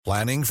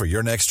Planning for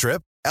your next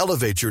trip?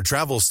 Elevate your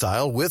travel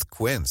style with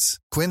Quince.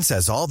 Quince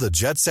has all the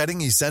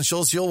jet-setting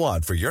essentials you'll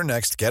want for your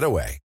next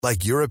getaway,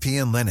 like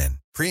European linen,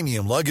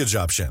 premium luggage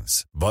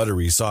options,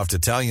 buttery soft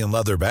Italian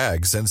leather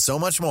bags, and so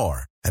much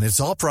more. And it's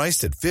all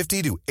priced at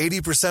 50 to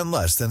 80%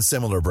 less than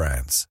similar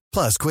brands.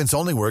 Plus, Quince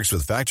only works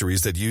with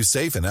factories that use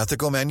safe and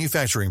ethical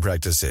manufacturing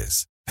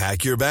practices.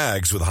 Pack your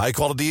bags with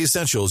high-quality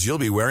essentials you'll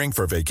be wearing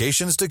for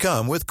vacations to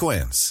come with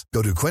Quince.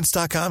 Go to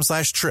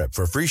quince.com/trip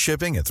for free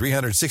shipping and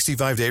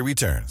 365-day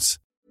returns.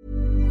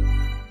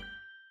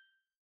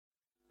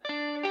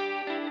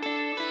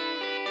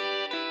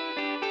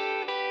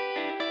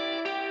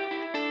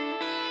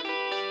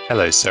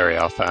 Hello, Serie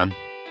A fan.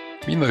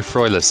 Remo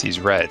Freuler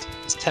sees red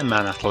as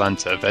 10-man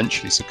Atalanta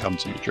eventually succumb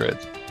to Madrid.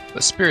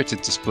 A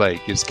spirited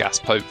display gives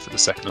gasp hope for the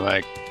second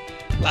leg.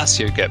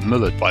 Lazio get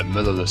mullered by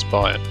Mullerless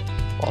Bayern,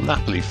 while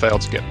Napoli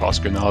failed to get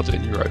past Granada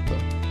in Europa.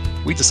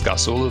 We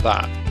discuss all of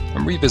that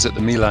and revisit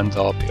the Milan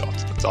derby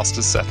after the dust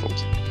has settled,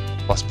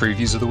 plus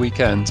previews of the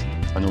weekend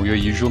and all your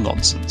usual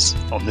nonsense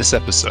on this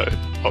episode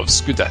of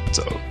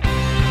Scudetto.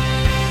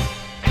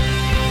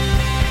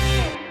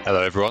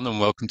 Hello everyone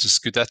and welcome to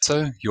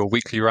Scudetto, your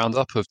weekly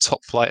roundup of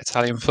top-flight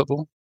Italian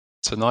football.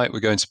 Tonight we're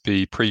going to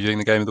be previewing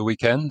the game of the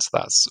weekend,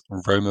 that's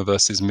Roma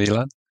versus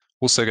Milan.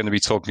 Also going to be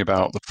talking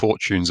about the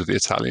fortunes of the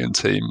Italian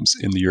teams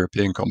in the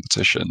European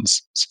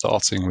competitions,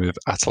 starting with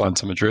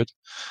Atalanta Madrid.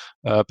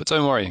 But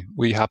don't worry,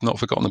 we have not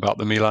forgotten about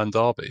the Milan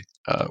derby.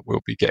 We'll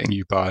be getting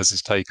you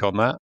Baz' take on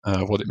that,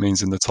 what it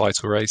means in the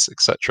title race,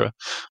 etc.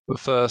 But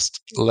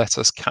first, let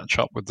us catch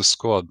up with the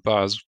squad.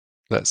 Baz,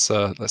 let's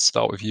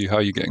start with you. How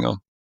are you getting on?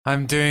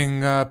 I'm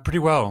doing pretty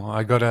well.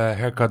 I got a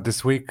haircut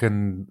this week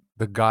and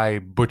the guy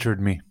butchered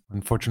me.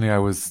 Unfortunately, I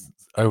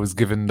was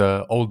given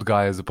the old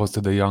guy as opposed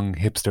to the young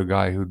hipster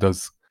guy who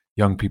does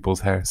young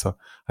people's hair. So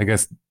I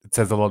guess it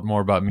says a lot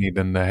more about me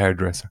than the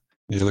hairdresser.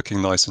 You're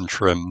looking nice and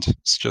trimmed.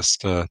 It's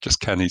just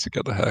Kenny to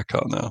get the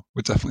haircut now.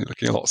 We're definitely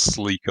looking a lot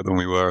sleeker than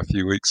we were a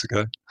few weeks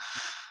ago.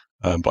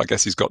 But I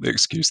guess he's got the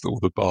excuse that all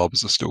the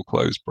barbers are still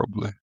closed,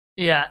 probably.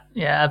 Yeah,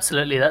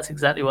 absolutely. That's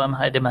exactly what I'm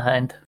hiding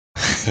behind.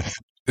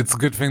 It's a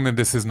good thing that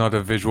this is not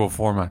a visual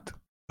format.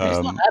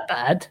 It's not that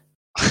bad.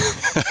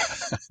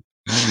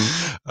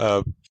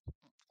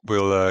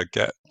 We'll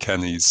get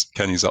Kenny's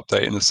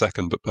update in a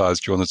second, but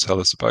Baz, do you want to tell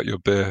us about your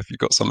beer? Have you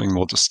got something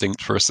more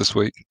distinct for us this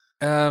week?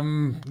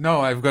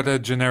 No, I've got a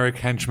generic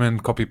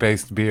henchman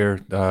copy-paste beer,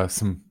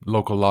 some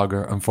local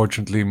lager.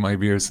 Unfortunately, my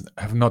beers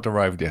have not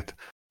arrived yet.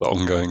 The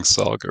ongoing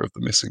saga of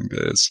the missing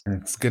beers.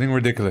 It's getting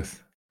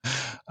ridiculous.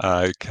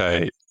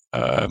 Okay.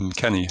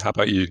 Kenny, how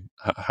about you?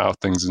 How are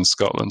things in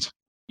Scotland?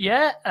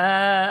 Yeah,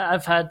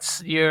 I've had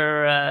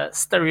your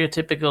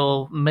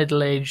stereotypical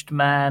middle-aged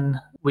man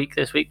week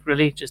this week,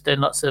 really. Just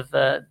doing lots of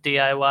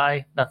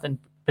DIY, nothing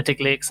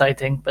particularly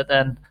exciting. But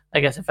then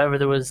I guess if ever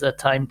there was a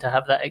time to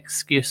have that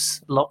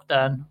excuse,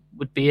 lockdown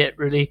would be it,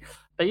 really.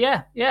 But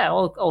yeah,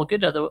 all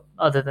good.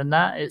 Other than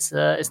that, it's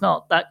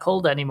not that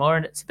cold anymore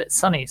and it's a bit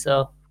sunny,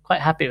 so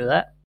quite happy with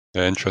that.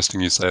 Yeah,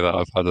 interesting you say that.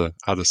 I've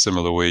had a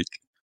similar week.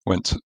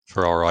 Went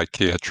for our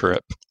IKEA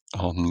trip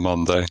on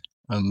Monday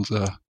and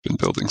been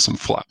building some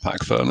flat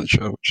pack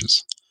furniture, which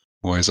is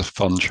always a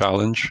fun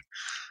challenge.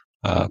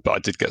 But I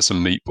did get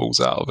some meatballs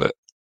out of it.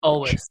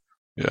 Always.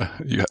 Yeah,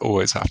 you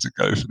always have to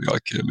go for the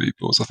IKEA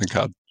meatballs. I think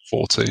I had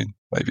 14,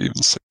 maybe even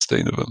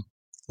 16 of them.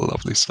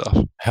 Lovely stuff.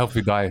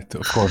 Healthy diet,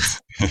 of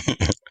course.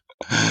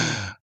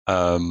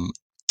 And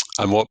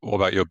what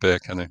about your beer,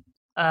 Kenny?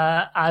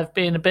 I've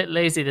been a bit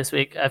lazy this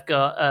week. I've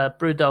got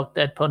Brewdog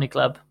Dead Pony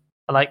Club.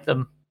 I like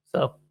them.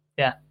 So,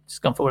 yeah,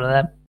 just gone for one of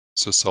them.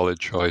 It's a solid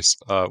choice.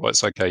 Well,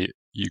 it's okay.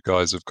 You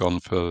guys have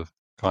gone for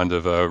kind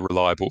of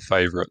reliable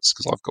favourites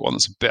because I've got one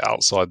that's a bit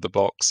outside the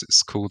box.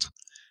 It's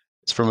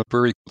from a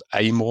brewery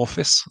called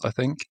Amorphis, I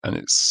think, and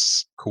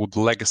it's called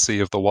Legacy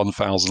of the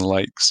 1000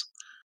 Lakes,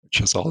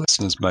 which, as our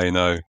listeners may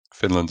know,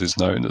 Finland is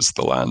known as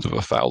the land of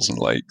 1,000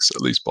 lakes,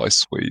 at least by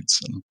Swedes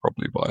and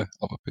probably by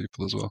other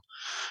people as well.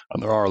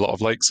 And there are a lot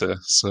of lakes here,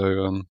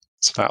 so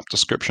it's an apt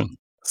description.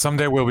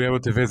 Someday we'll be able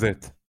to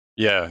visit.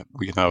 Yeah,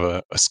 we can have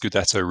a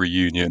Scudetto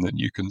reunion and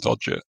you can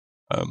dodge it.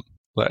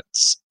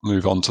 Let's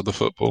move on to the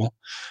football.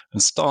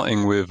 And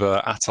starting with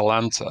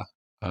Atalanta,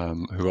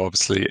 who were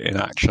obviously in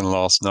action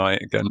last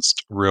night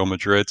against Real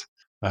Madrid,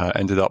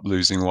 ended up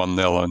losing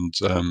 1-0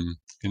 and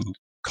in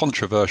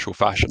controversial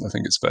fashion, I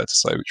think it's fair to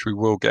say, which we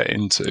will get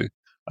into.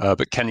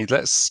 But Kenny,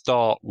 let's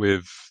start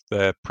with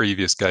their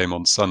previous game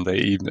on Sunday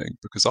evening,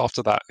 because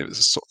after that it was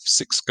a sort of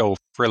 6-goal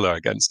thriller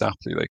against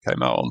Napoli. They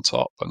came out on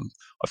top, and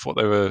I thought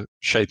they were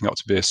shaping up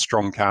to be a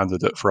strong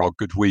candidate for our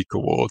Good Week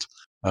award.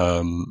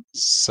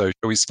 So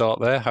shall we start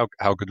there?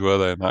 How good were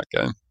they in that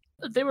game?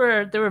 They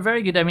were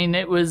very good. I mean,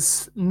 it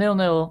was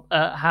 0-0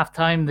 at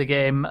halftime, the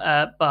game,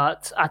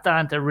 but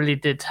Atalanta really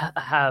did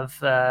have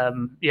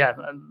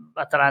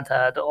Atalanta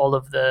had all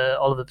of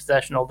the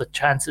possession, all the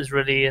chances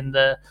really in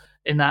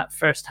that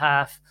first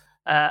half.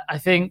 I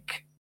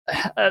think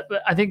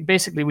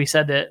basically we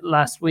said it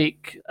last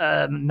week.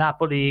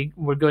 Napoli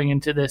were going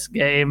into this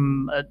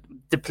game a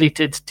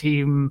depleted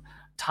team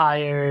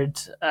tired,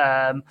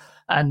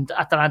 and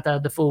Atalanta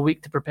had the full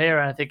week to prepare,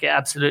 and I think it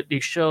absolutely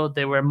showed.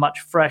 They were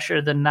much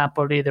fresher than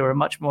Napoli. They were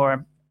much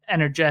more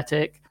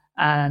energetic,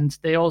 and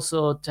they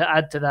also, to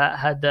add to that,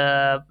 had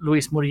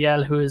Luis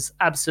Muriel, who is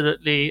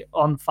absolutely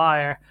on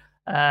fire,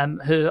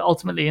 who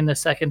ultimately in the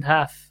second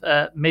half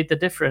made the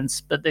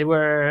difference. But they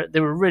were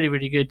really,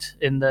 really good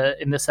in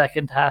the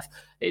second half.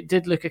 It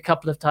did look a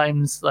couple of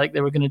times like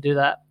they were going to do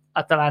that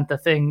Atalanta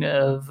thing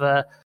of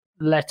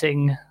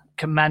letting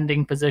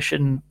commanding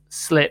position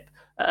slip,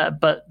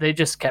 but they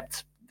just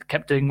kept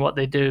doing what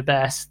they do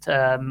best,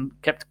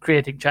 kept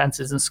creating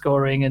chances and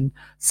scoring, and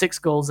 6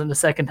 goals in the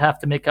second half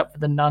to make up for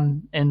the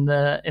none in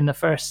the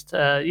first.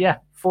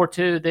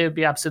 4-2, they would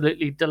be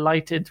absolutely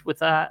delighted with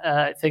that.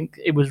 I think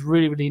it was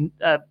really, really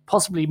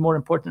possibly more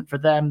important for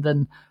them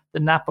than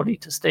Napoli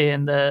to stay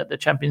in the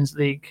Champions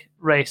League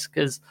race,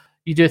 because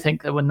you do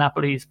think that when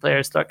Napoli's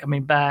players start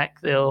coming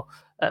back, they'll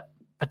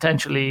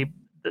potentially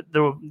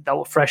that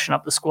will freshen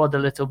up the squad a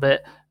little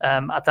bit.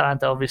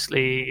 Atalanta,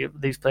 obviously,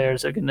 these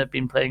players are going to have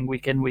been playing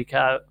week in, week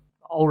out.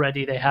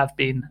 Already they have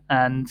been,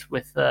 and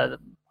with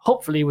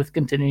hopefully with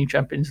continuing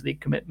Champions League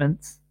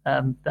commitments,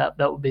 that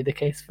will be the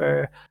case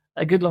for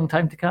a good long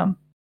time to come.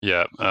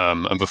 Yeah,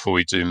 and before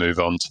we do move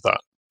on to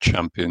that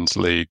Champions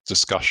League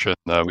discussion,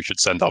 we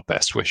should send our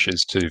best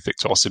wishes to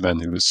Victor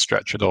Osimhen, who was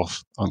stretchered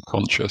off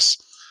unconscious.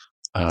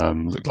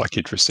 Looked like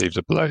he'd received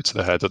a blow to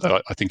the head.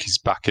 I think he's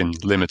back in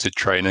limited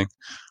training.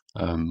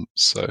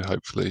 So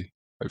hopefully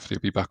he'll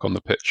be back on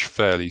the pitch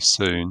fairly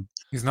soon.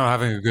 He's not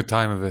having a good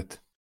time of it.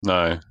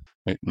 No,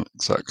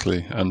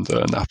 exactly. And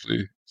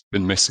Napoli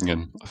been missing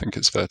him, I think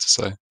it's fair to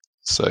say.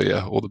 So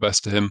yeah, all the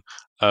best to him.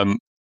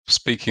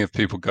 Speaking of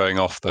people going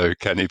off though,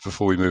 Kenny,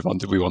 before we move on,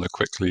 did we want to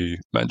quickly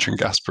mention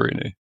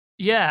Gasperini?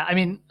 Yeah, I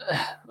mean,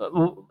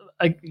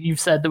 you've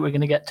said that we're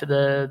going to get to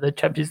the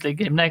Champions League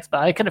game next, but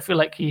I kind of feel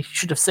like he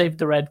should have saved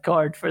the red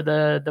card for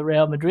the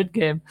Real Madrid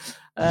game.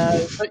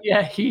 But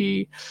yeah,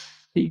 he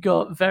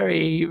got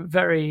very,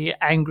 very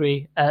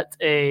angry at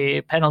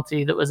a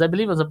penalty that was, I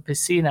believe it was a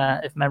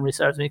Piscina, if memory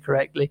serves me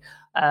correctly,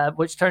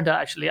 which turned out,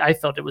 actually, I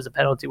thought it was a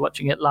penalty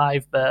watching it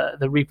live,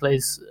 but the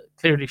replays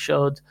clearly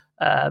showed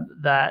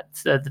that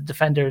the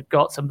defender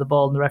got some of the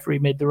ball and the referee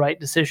made the right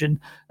decision.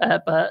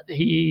 But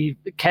he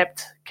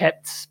kept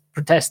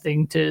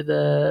protesting to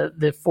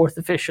the fourth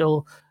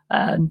official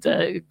and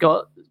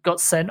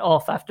got sent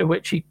off, after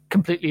which he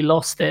completely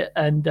lost it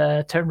and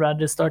turned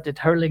around and started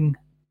hurling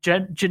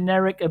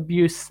generic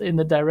abuse in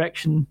the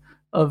direction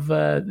of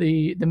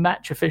the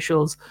match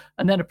officials,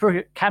 and then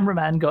a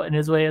cameraman got in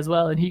his way as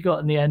well, and he got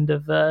in the end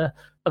of a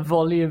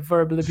volley of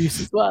verbal abuse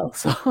as well.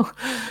 So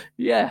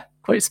yeah,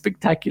 quite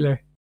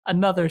spectacular.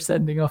 Another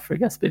sending off for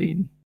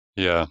Gasperini.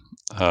 Yeah,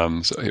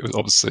 so he was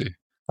obviously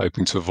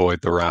hoping to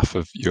avoid the wrath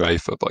of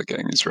UEFA by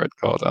getting his red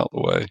card out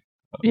of the way.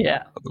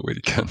 At the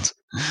weekend.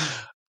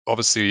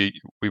 Obviously,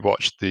 we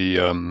watched the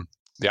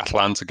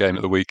Atalanta game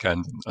at the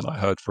weekend, and I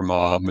heard from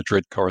our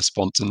Madrid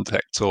correspondent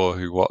Hector,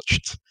 who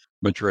watched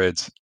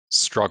Madrid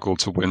struggle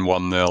to win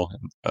 1-0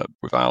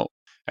 without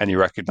any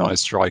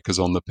recognised strikers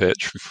on the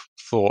pitch. We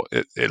thought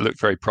it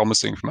looked very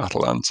promising from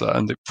Atalanta,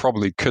 and it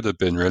probably could have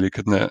been, really,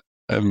 couldn't it?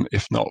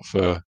 If not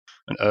for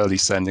an early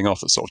sending off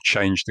that sort of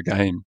changed the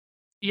game.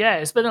 Yeah,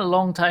 it's been a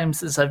long time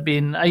since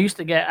I used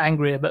to get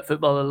angry about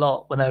football a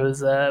lot when I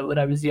was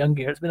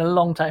younger. It's been a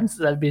long time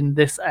since I've been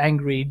this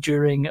angry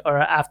during or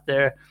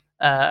after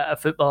a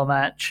football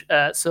match.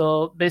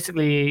 So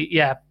basically,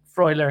 yeah,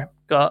 Freuler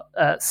got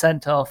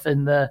sent off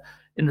in the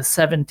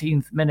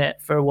 17th minute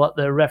for what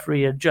the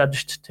referee had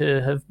judged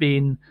to have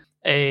been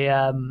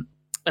a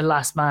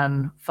last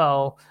man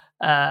foul.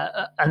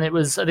 And I think it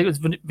was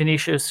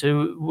Vinicius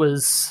who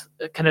was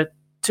kind of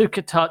took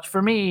a touch.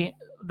 For me,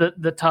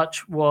 the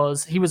touch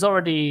was, he was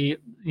already,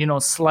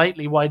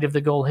 slightly wide of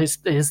the goal.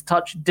 His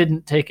touch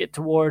didn't take it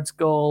towards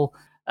goal.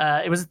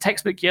 It was a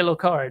textbook yellow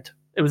card.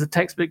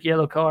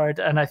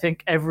 And I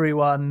think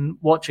everyone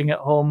watching at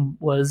home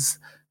was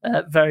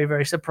very,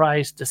 very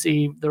surprised to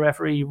see the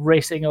referee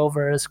racing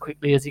over as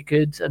quickly as he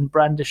could and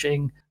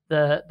brandishing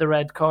the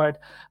red card.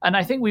 And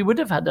I think we would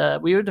have had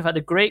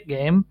a great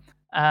game.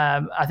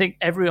 I think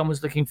everyone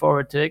was looking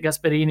forward to it.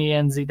 Gasperini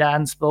and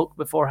Zidane spoke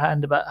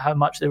beforehand about how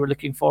much they were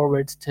looking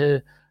forward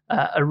to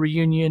a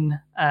reunion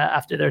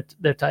after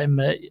their time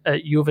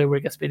at Juve, where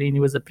Gasperini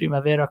was the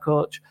Primavera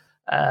coach,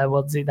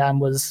 while Zidane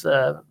was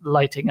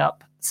lighting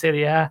up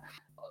Serie A.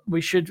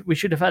 We should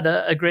have had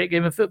a great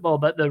game of football,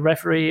 but the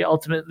referee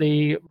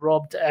ultimately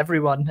robbed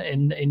everyone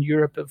in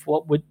Europe of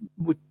what would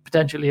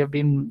potentially have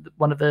been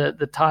one of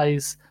the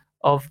ties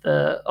of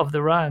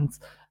the rounds.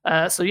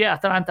 So yeah,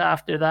 Atalanta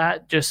after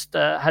that just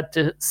had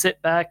to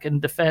sit back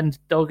and defend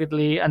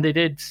doggedly, and they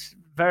did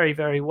very,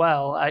 very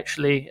well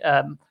actually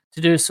to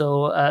do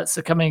so,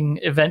 succumbing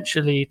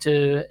eventually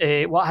to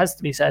what has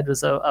to be said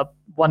was a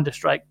wonder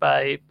strike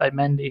by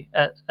Mendy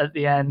at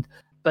the end.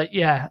 But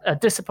yeah, a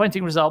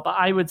disappointing result. But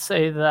I would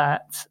say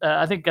that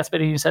I think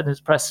Gasperini said in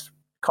his press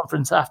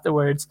conference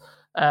afterwards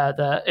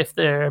that if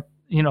they're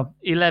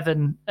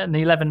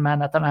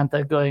 11-man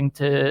Atalanta going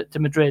to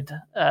Madrid,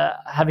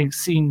 having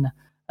seen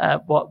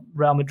what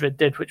Real Madrid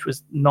did, which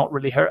was not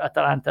really hurt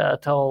Atalanta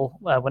at all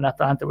when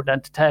Atalanta were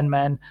down to 10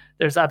 men.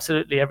 There's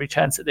absolutely every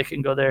chance that they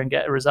can go there and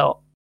get a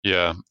result.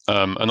 Yeah,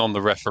 and on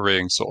the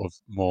refereeing sort of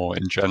more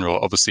in general,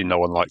 obviously no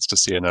one likes to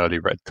see an early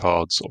red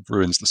card, sort of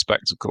ruins the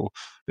spectacle.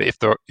 But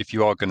if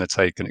you are going to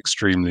take an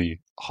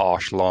extremely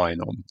harsh line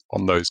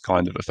on those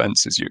kind of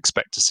offences, you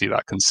expect to see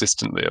that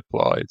consistently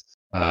applied.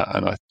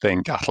 And I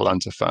think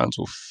Atalanta fans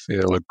will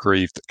feel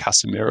aggrieved that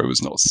Casemiro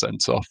was not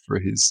sent off for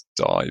his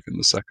dive in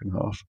the second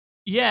half.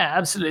 Yeah,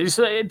 absolutely.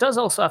 So it does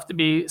also have to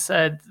be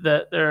said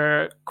that there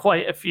are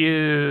quite a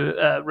few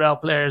Real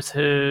players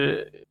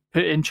who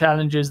put in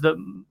challenges that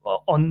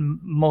on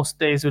most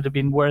days would have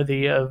been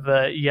worthy of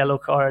yellow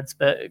cards,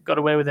 but got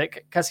away with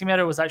it.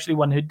 Casemiro was actually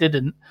one who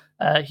didn't.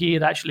 He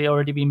had actually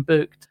already been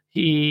booked.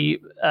 He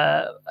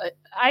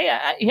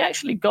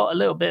actually got a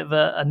little bit of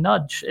a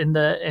nudge in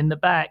the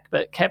back,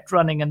 but kept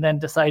running and then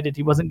decided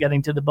he wasn't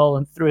getting to the ball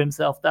and threw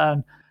himself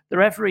down. The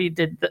referee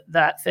did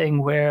that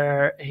thing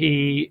where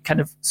he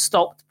kind of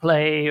stopped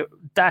play,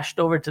 dashed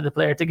over to the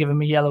player to give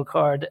him a yellow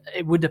card.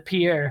 It would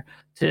appear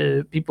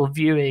to people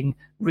viewing,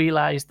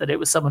 realized that it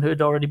was someone who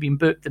had already been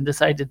booked and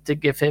decided to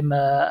give him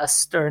a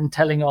stern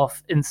telling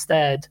off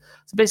instead.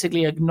 So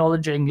basically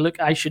acknowledging, look,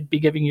 I should be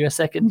giving you a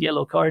second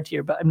yellow card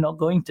here, but I'm not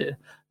going to.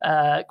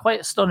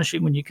 Quite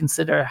astonishing when you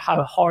consider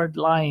how hard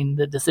line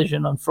the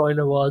decision on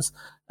Freuler was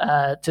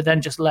to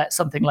then just let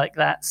something like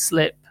that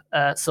slip.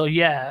 I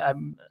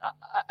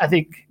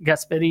think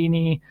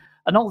Gasperini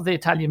and all of the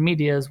Italian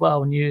media as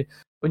well,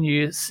 when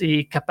you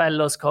see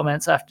Capello's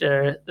comments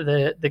after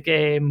the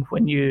game,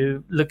 when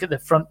you look at the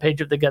front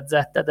page of the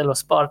Gazzetta dello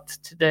Sport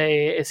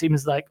today, it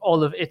seems like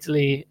all of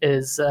Italy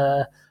is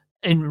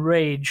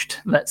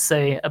enraged, let's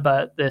say,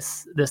 about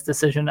this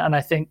decision. And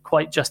I think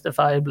quite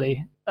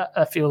justifiably,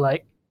 I feel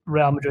like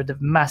Real Madrid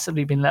have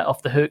massively been let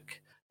off the hook.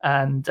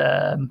 And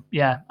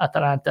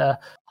Atalanta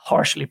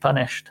harshly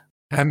punished.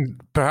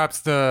 And perhaps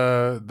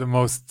the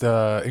most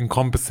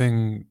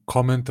encompassing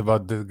comment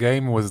about the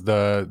game was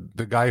the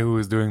guy who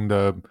was doing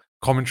the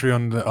commentary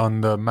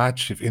on the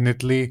match in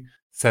Italy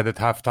said at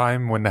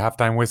halftime, when the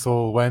halftime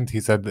whistle went,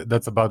 he said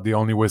that's about the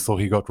only whistle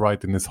he got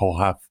right in this whole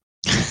half.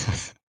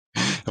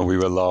 And we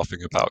were laughing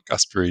about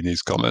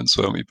Gasperini's comments,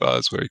 weren't we,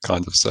 Buzz, where he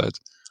kind of said,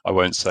 I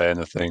won't say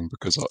anything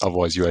because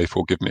otherwise UEFA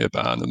will give me a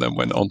ban, and then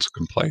went on to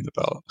complain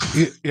about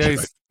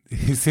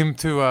He seemed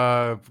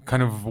to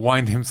kind of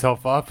wind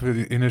himself up.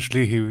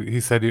 Initially, he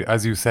said,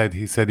 as you said,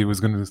 he said he was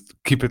going to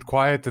keep it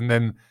quiet. And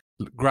then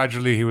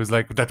gradually he was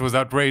like, that was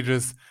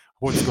outrageous.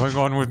 What's going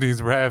on with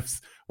these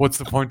refs? What's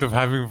the point of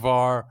having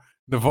VAR?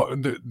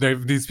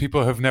 These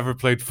people have never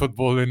played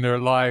football in their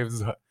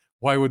lives.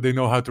 Why would they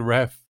know how to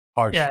ref?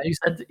 Harsh. Yeah,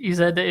 he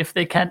said if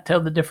they can't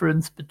tell the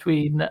difference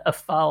between a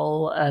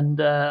foul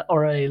and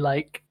or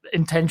a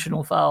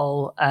intentional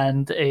foul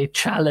and a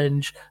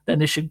challenge, then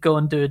they should go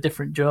and do a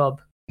different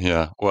job.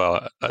 Yeah,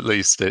 well, at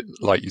least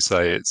like you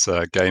say, it's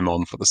game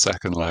on for the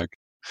second leg,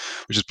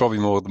 which is probably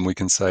more than we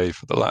can say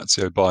for the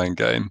Lazio-Bayern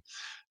game.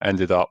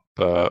 Ended up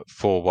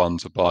 4-1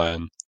 to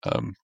Bayern,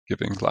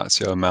 giving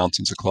Lazio a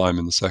mountain to climb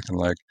in the second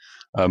leg.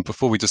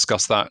 Before we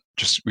discuss that,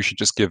 we should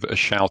just give a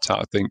shout out,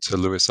 I think, to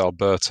Luis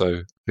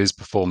Alberto, his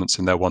performance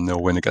in their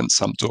 1-0 win against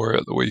Sampdoria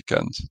at the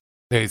weekend.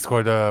 Yeah, he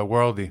scored a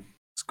worldie.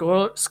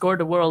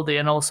 Scored a worldie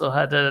and also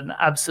had an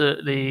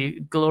absolutely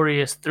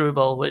glorious through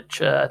ball,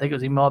 which I think it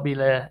was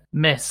Immobile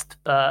missed.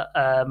 But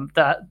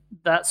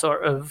that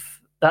sort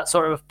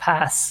of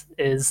pass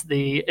is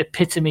the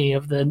epitome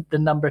of the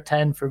number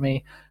 10 for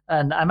me.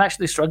 And I'm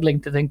actually struggling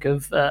to think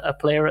of a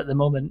player at the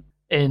moment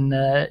in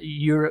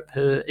Europe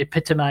who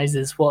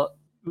epitomizes what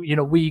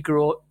we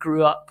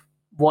grew up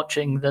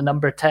watching, the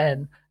number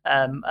 10.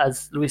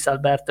 As Luis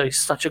Alberto is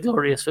such a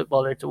glorious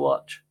footballer to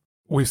watch.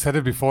 We've said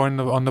it before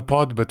on the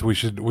pod, but we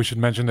should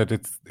mention that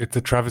it's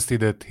a travesty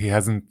that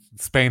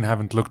Spain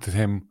haven't looked at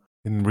him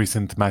in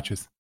recent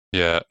matches.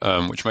 Yeah,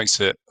 which makes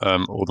it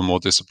all the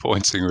more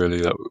disappointing,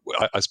 really.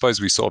 I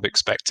suppose we sort of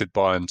expected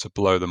Bayern to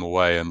blow them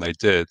away, and they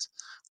did.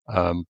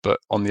 But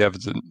on the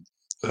evidence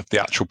of the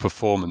actual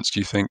performance, do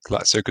you think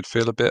Lazio could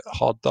feel a bit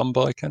hard done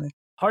by, Kenny?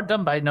 Hard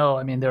done by? No.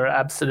 I mean, they were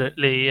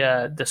absolutely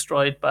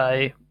destroyed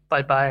by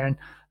Bayern.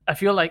 I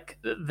feel like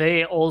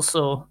they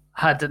also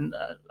had an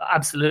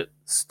absolute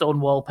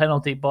stonewall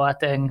penalty,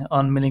 Boateng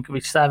on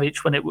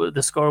Milinkovic-Savic, when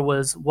the score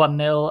was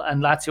 1-0,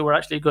 and Lazio were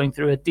actually going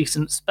through a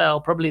decent spell,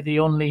 probably the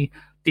only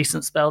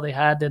decent spell they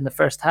had in the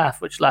first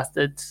half, which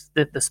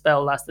the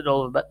spell lasted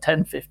all of about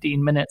 10-15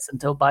 minutes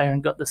until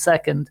Bayern got the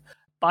second.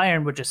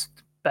 Bayern were just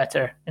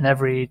better in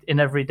every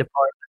department.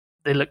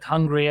 They looked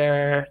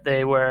hungrier,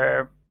 they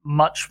were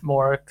much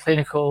more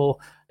clinical.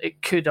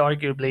 It could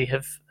arguably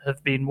have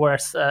been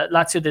worse.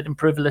 Lazio did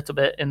improve a little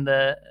bit in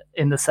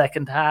the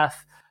second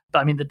half, but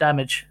I mean the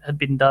damage had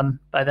been done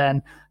by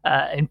then.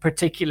 In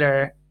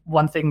particular,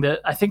 one thing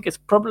that I think is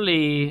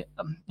probably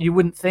you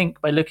wouldn't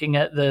think by looking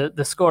at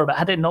the score, but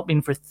had it not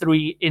been for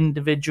 3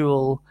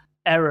 individual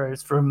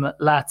errors from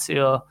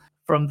Lazio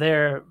from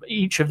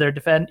each of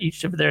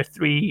their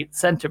 3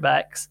 centre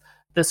backs,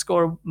 the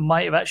score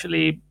might have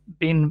actually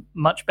been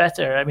much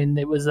better. I mean,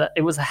 it was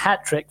a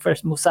hat trick.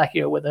 First,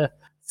 Musacchio with a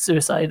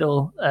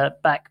suicidal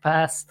back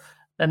pass.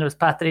 Then there was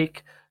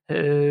Patrick,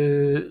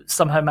 who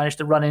somehow managed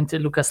to run into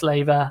Lucas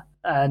Leiva.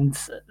 And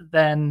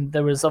then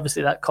there was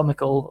obviously that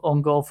comical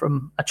own goal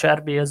from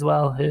Acerbi as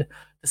well, who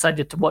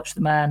decided to watch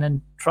the man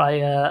and try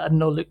a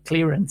no-look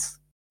clearance.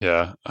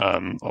 Yeah,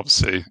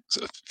 obviously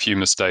a few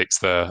mistakes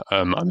there.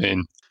 I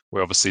mean,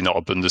 we're obviously not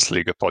a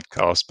Bundesliga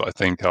podcast, but I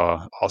think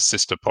our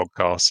sister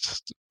podcast,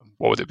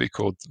 what would it be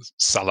called?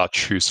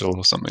 Salatschüssel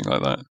or something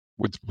like that,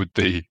 would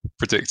be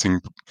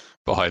predicting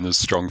Bayern as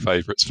strong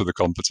favourites for the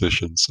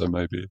competition. So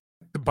maybe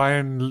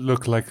Bayern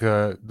look like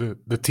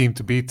the team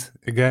to beat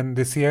again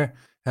this year.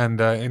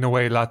 And in a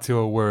way,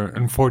 Lazio were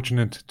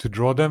unfortunate to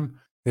draw them.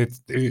 In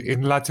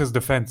Lazio's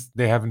defense,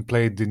 they haven't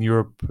played in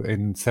Europe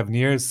in 7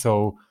 years,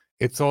 so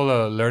it's all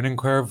a learning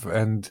curve.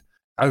 And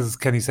as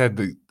Kenny said,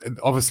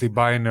 obviously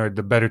Bayern are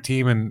the better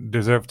team and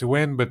deserve to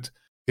win. But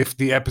if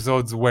the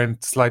episodes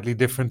went slightly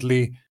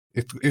differently,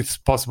 it's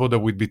possible that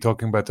we'd be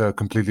talking about a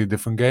completely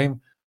different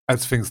game.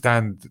 As things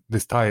stand,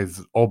 this tie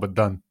is all but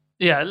done.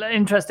 Yeah,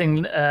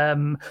 interesting.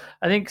 I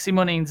think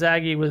Simone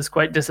Inzaghi was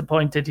quite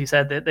disappointed. He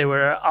said that they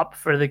were up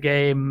for the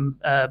game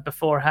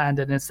beforehand,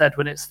 and instead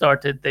when it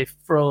started, they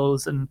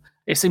froze, and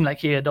it seemed like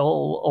he had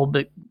all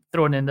but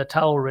thrown in the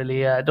towel,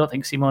 really. I don't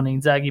think Simone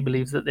Inzaghi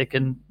believes that they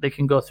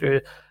can go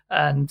through,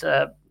 and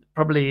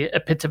probably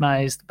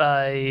epitomized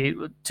by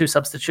 2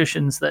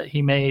 substitutions that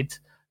he made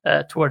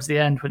towards the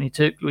end when he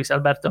took Luis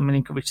Alberto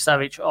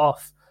Milinkovic-Savic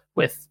off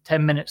with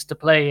 10 minutes to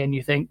play, and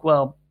you think,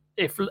 well,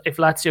 if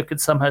Lazio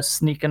could somehow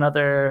sneak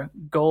another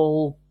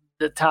goal,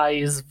 the tie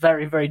is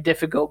very, very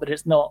difficult, but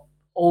it's not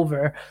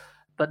over.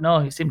 But no,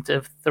 he seemed to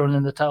have thrown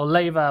in the towel.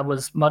 Leiva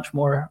was much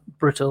more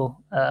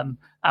brutal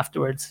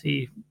afterwards.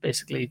 He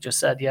basically just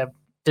said,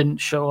 didn't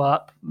show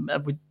up.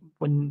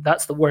 When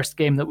that's the worst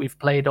game that we've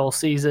played all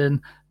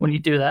season. When you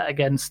do that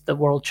against the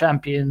world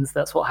champions,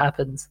 that's what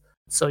happens.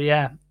 So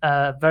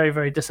very,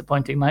 very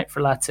disappointing night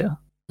for Lazio.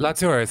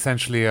 Lazio are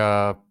essentially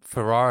a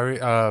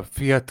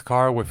Fiat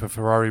car with a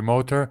Ferrari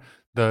motor.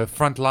 The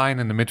front line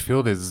in the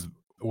midfield is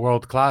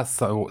world class,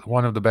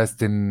 one of the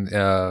best in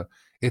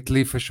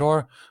Italy for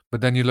sure.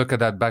 But then you look at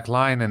that back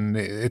line and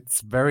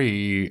it's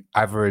very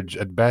average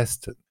at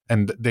best,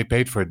 and they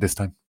paid for it this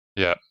time.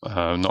 Yeah,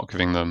 not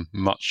giving them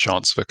much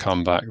chance of a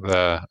comeback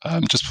there.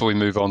 Just before we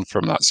move on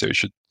from Lazio, we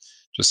should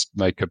just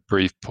make a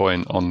brief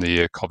point on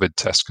the COVID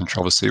test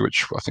controversy,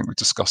 which I think we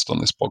discussed on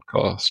this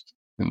podcast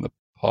in the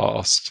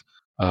past.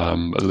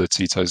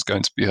 Lotito is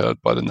going to be heard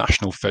by the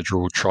National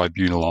Federal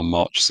Tribunal on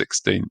March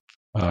 16th.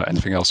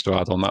 Anything else to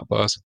add on that,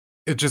 Buzz?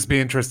 It'd just be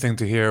interesting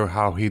to hear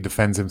how he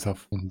defends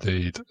himself.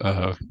 Indeed.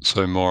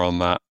 So more on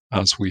that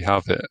as we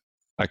have it.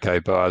 Okay,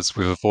 but as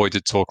we've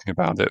avoided talking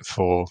about it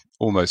for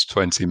almost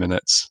 20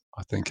 minutes,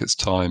 I think it's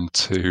time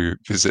to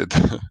visit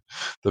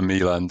the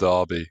Milan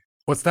derby.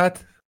 What's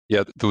that?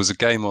 Yeah, there was a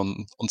game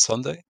on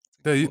Sunday.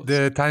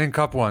 The Italian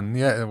Cup one,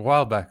 a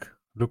while back.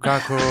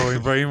 Lukaku,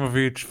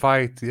 Ibrahimovic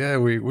fight. Yeah,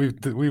 we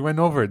went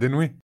over it, didn't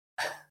we?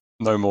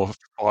 No more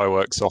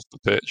fireworks off the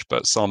pitch,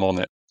 but some on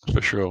it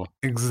for sure.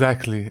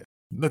 Exactly.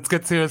 Let's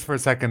get serious for a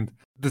second.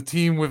 The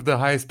team with the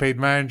highest paid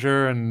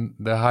manager and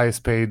the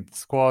highest paid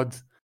squad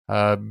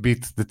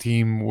beat the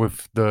team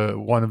with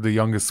one of the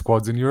youngest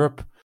squads in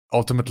Europe.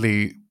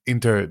 Ultimately,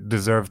 Inter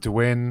deserved to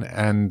win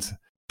and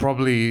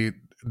probably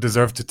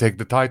deserved to take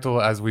the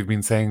title, as we've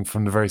been saying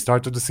from the very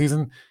start of the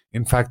season.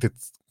 In fact,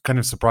 it's kind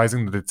of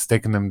surprising that it's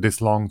taken them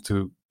this long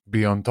to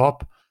be on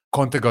top.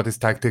 Conte got his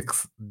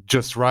tactics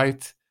just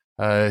right.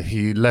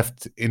 He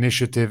left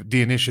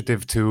the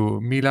initiative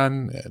to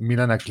Milan.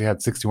 Milan actually had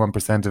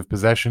 61% of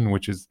possession,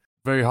 which is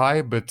very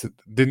high, but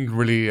didn't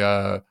really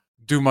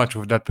do much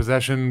with that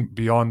possession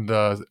beyond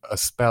a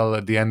spell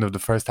at the end of the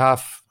first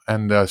half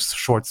and a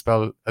short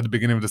spell at the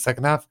beginning of the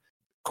second half.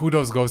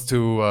 Kudos goes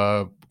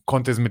to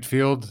Conte's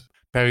midfield.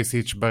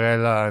 Perisic,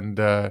 Barella, and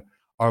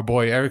our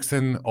boy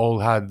Eriksen all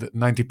had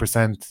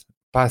 90%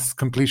 pass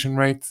completion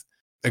rates.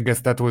 I guess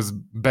that was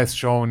best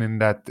shown in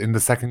the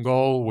second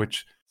goal,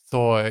 which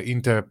saw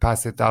Inter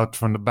pass it out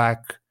from the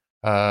back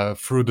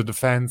through the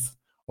defense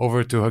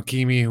over to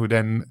Hakimi, who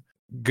then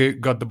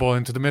got the ball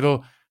into the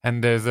middle.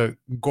 And there's a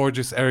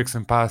gorgeous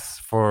Eriksen pass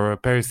for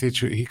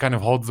Perisic. He kind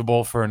of holds the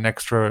ball for an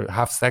extra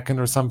half second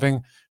or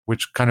something,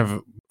 which kind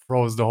of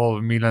throws the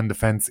whole Milan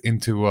defense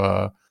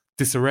into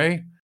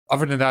disarray.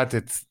 Other than that,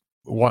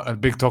 a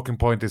big talking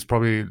point is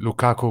probably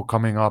Lukaku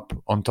coming up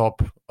on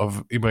top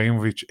of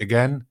Ibrahimovic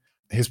again.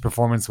 His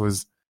performance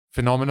was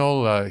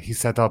phenomenal. He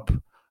set up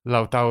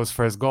Lautaro's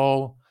first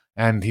goal,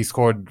 and he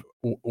scored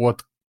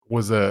what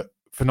was a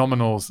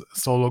phenomenal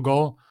solo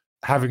goal.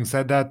 Having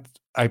said that,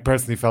 I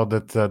personally felt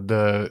that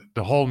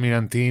the whole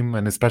Milan team,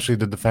 and especially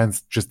the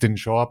defense, just didn't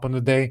show up on the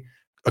day.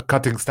 A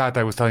cutting stat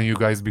I was telling you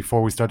guys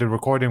before we started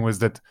recording was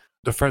that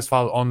the first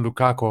foul on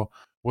Lukaku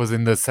was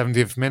in the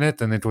 70th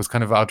minute, and it was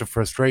kind of out of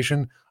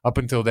frustration. Up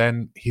until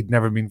then, he'd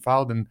never been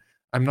fouled. And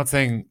I'm not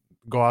saying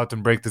go out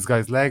and break this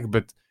guy's leg,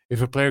 but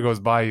if a player goes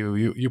by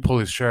you pull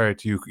his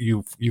shirt,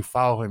 you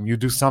foul him, you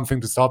do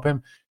something to stop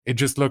him. It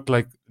just looked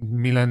like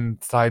Milan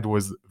side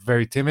was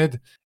very timid,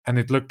 and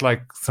it looked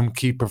like some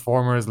key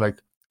performers like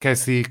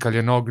Kessie,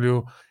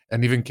 Calhanoglu,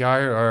 and even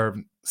Kjaer are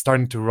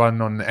starting to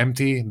run on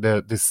empty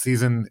this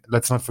season.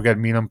 Let's not forget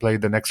Milan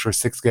played an extra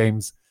 6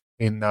 games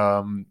in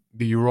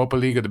the Europa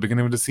League at the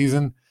beginning of the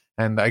season,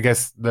 and I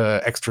guess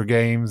the extra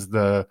games,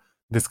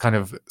 this kind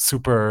of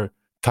super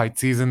tight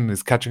season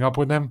is catching up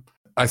with them.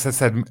 As I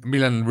said,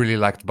 Milan really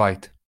lacked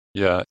bite.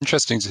 Yeah,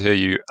 interesting to hear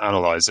you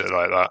analyse it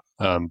like that.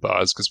 But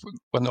because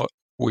when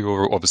we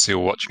were obviously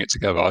all watching it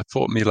together, I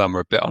thought Milan were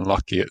a bit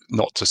unlucky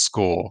not to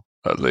score,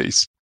 at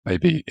least.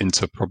 Maybe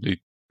Inter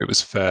probably, it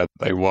was fair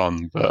they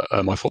won, but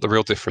I thought the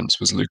real difference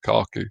was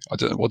Lukaku. I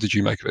don't know, what did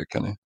you make of it,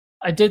 Kenny?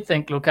 I did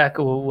think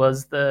Lukaku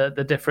was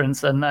the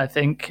difference, and I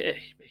think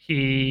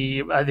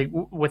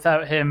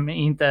without him,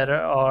 Inter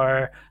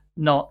are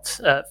not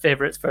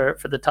favourites for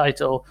the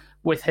title.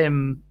 With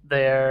him,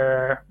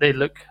 they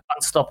look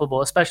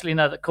unstoppable, especially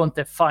now that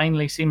Conte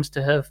finally seems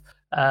to have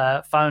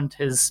found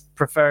his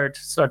preferred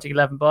starting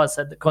 11. Boaz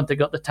said that Conte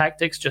got the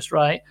tactics just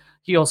right.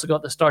 He also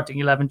got the starting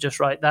 11 just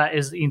right. That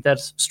is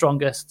Inter's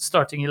strongest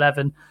starting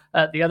 11.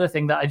 The other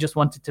thing that I just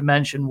wanted to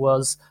mention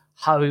was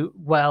how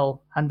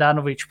well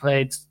Handanovic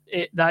played.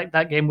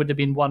 That game would have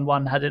been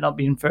 1-1 had it not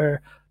been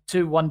for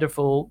 2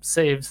 wonderful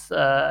saves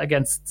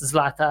against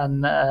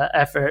Zlatan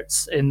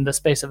efforts in the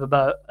space of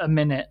about a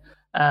minute.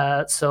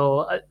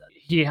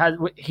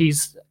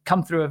 He's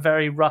come through a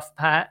very rough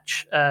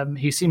patch.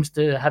 He seems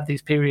to have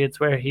these periods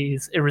where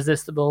he's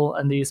irresistible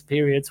and these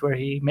periods where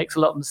he makes a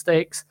lot of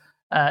mistakes.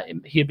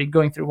 He had been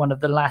going through one of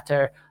the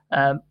latter,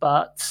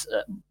 but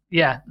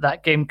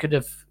that game could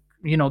have,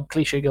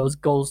 cliche goes,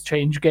 goals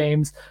change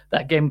games.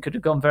 That game could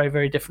have gone very,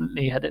 very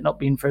differently had it not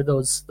been for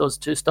those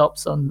 2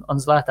 stops on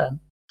Zlatan.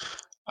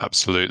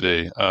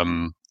 Absolutely.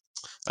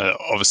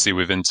 Obviously,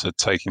 with Inter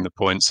taking the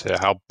points here,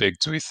 how big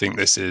do we think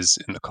this is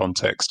in the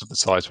context of the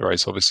title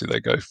race? Obviously, they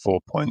go 4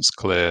 points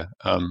clear.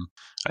 And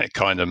it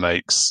kind of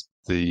makes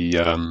the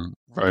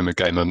Roma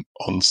game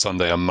on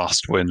Sunday a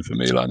must-win for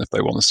Milan if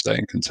they want to stay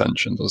in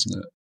contention, doesn't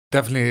it?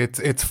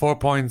 Definitely, it's 4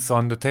 points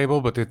on the table,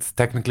 but it's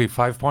technically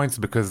 5 points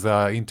because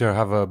Inter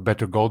have a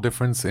better goal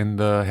difference in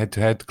the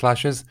head-to-head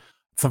clashes.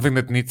 Something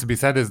that needs to be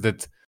said is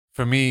that,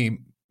 for me,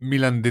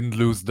 Milan didn't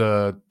lose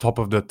the top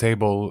of the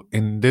table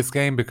in this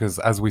game because,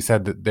 as we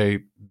said,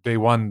 they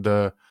won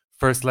the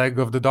first leg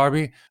of the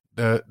derby.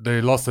 They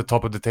lost the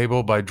top of the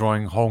table by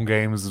drawing home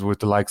games with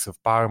the likes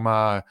of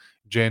Parma,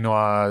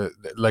 Genoa.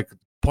 Like,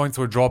 points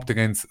were dropped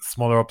against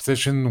smaller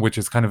opposition, which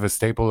is kind of a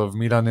staple of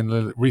Milan in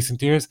the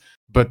recent years.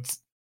 But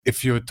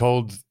if you had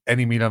told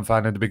any Milan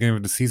fan at the beginning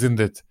of the season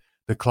that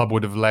the club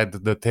would have led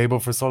the table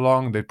for so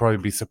long, they'd probably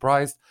be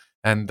surprised.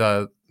 And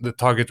the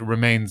target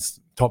remains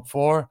top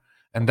 4.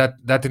 And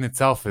that in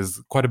itself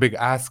is quite a big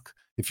ask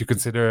if you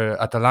consider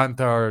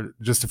Atalanta are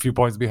just a few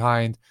points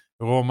behind.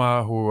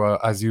 Roma, who,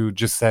 as you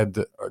just said,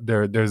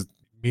 there's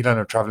Milan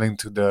are traveling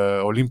to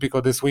the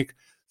Olimpico this week.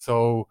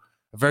 So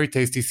a very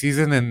tasty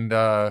season,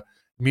 and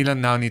Milan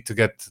now need to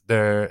get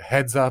their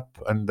heads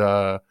up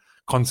and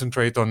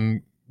concentrate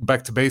on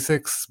back to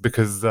basics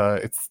because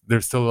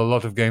there's still a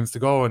lot of games to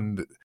go, and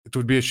it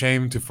would be a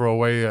shame to throw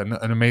away an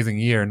amazing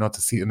year, not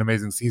to see an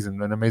amazing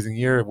season, an amazing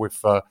year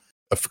with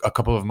a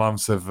couple of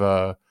months of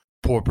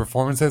poor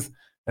performances.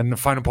 And the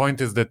final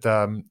point is that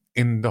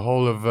in the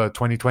whole of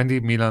 2020,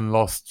 Milan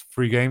lost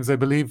 3 games, I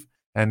believe.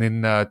 And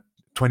in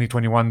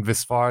 2021,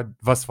 thus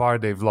far,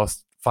 they've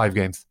lost 5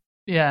 games.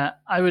 Yeah,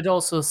 I would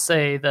also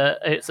say that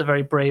it's a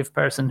very brave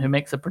person who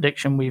makes a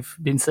prediction we've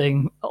been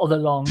saying all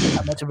along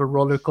how much of a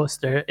roller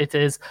coaster it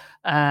is.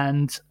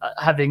 And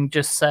having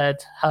just said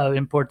how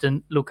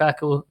important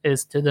Lukaku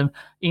is to them,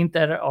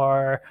 Inter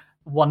are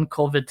one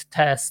COVID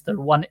test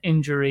or one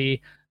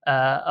injury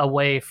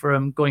away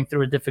from going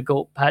through a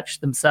difficult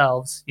patch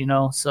themselves,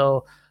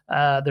 so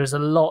there's a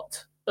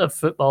lot of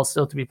football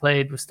still to be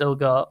played. We've still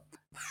got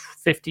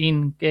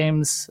 15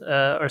 games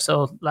or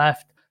so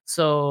left,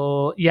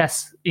 so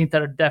yes,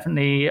 Inter are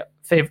definitely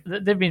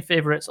they've been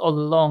favourites all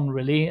along,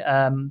 really,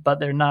 but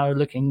they're now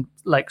looking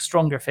like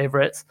stronger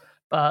favourites.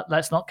 But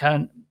let's not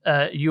count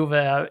Juve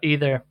out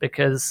either,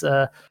 because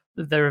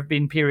there have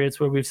been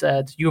periods where we've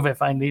said Juve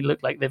finally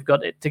look like they've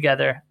got it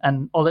together,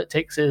 and all it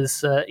takes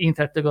is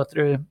Inter to go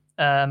through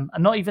and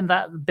not even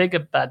that big a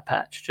bad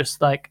patch, just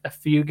like a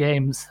few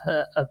games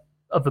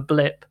of a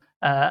blip,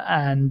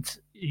 and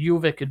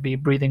Juve could be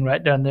breathing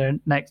right down their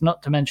necks,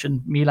 not to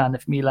mention Milan,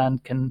 if Milan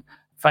can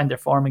find their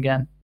form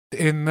again.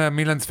 In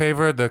Milan's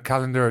favour, the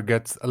calendar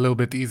gets a little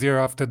bit easier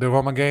after the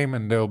Roma game,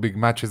 and there will be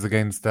matches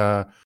against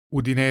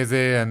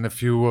Udinese and a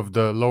few of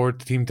the lower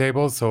team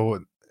tables. So,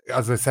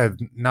 as I said,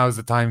 now's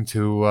the time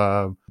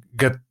to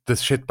get the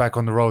shit back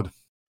on the road.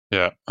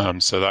 Yeah,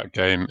 so that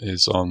game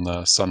is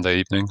on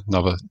Sunday evening,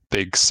 another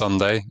big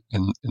Sunday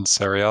in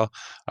Serie A.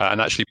 And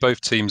actually both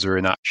teams are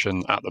in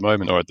action at the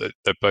moment, or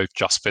they're both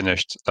just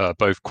finished,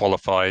 both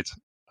qualified.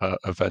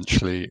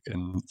 eventually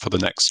for the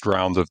next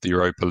round of the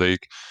Europa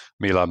League.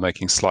 Milan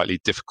making slightly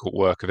difficult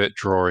work of it,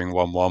 drawing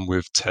 1-1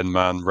 with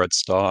 10-man Red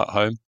Star at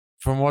home.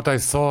 From what I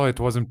saw, it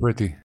wasn't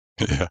pretty.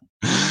 Yeah.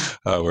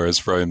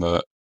 Whereas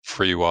Roma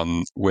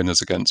 3-1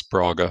 winners against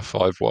Braga,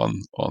 5-1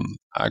 on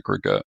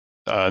aggregate.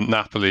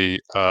 Napoli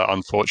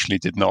unfortunately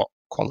did not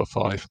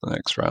qualify for the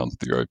next round of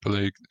the Europa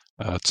League.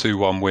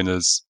 2-1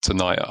 winners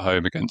tonight at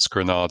home against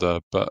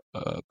Granada, but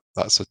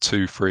that's a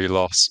 2-3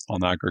 loss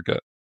on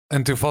aggregate.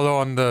 And to follow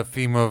on the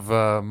theme of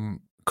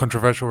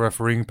controversial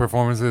refereeing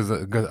performances,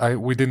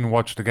 we didn't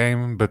watch the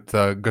game, but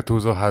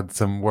Gattuso had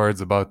some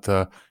words about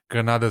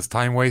Granada's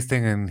time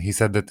wasting, and he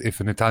said that if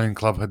an Italian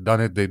club had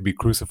done it, they'd be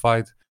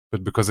crucified.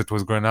 But because it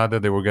was Granada,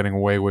 they were getting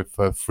away with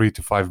 3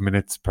 to 5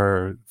 minutes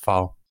per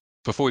foul.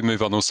 Before we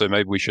move on, also,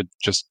 maybe we should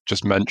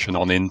just mention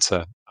on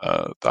Inter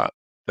that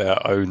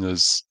their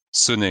owners,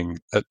 Suning,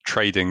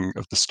 trading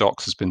of the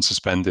stocks has been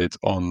suspended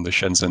on the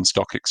Shenzhen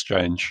Stock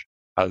Exchange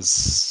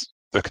as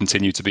there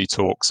continue to be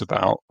talks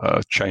about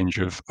change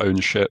of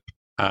ownership.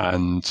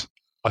 And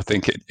I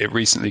think it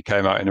recently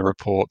came out in a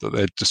report that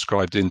they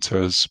described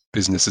Inter as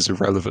business as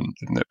irrelevant,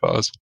 didn't it,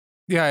 Buzz?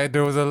 Yeah,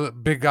 there was a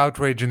big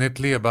outrage in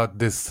Italy about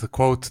this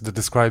quote that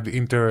described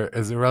Inter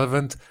as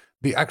irrelevant.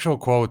 The actual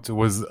quote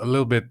was a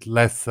little bit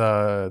less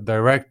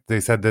direct. They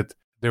said that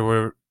they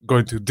were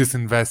going to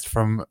disinvest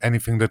from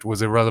anything that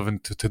was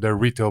irrelevant to their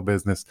retail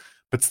business.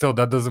 But still,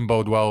 that doesn't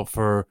bode well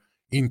for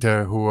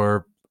Inter, who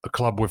are a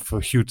club with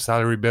a huge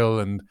salary bill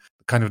and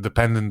kind of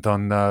dependent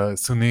on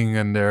Suning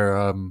and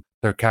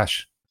their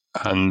cash.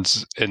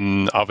 And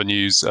in other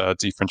news,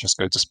 Di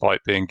Francesco,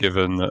 despite being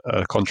given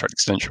a contract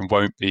extension,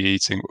 won't be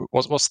eating.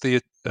 What's the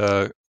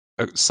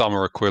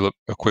summer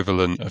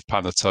equivalent of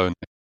panettone?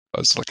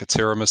 It's like a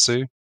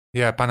tiramisu.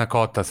 Yeah, panna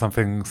cotta,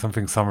 something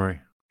summery.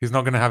 He's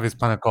not going to have his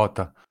panna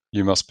cotta.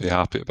 You must be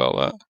happy about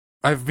that.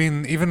 I've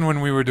been, even when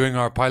we were doing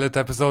our pilot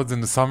episodes in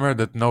the summer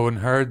that no one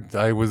heard,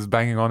 I was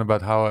banging on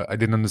about how I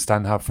didn't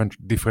understand how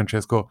Di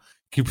Francesco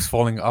keeps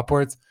falling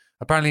upwards.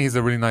 Apparently he's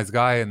a really nice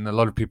guy and a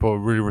lot of people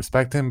really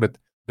respect him, but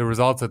the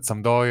results at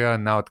Sampdoria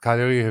and now at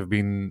Cagliari have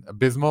been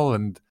abysmal,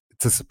 and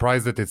it's a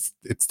surprise that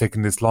it's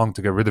taken this long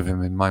to get rid of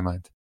him, in my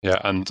mind. Yeah,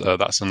 and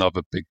that's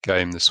another big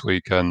game this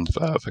weekend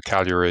for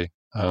Cagliari,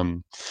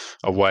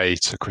 away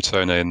to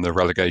Crotone in the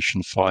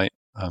relegation fight.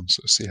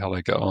 So we'll see how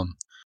they get on.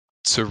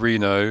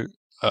 Torino,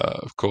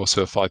 of course,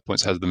 who are 5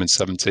 points ahead of them in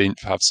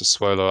 17th, have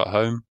Sassuolo at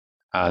home.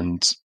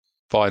 And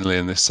finally,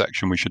 in this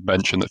section, we should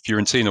mention that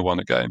Fiorentina won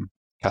a game.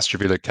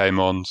 Castrovilla came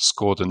on,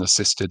 scored and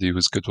assisted. He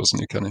was good,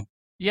 wasn't he, Kenny?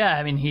 Yeah,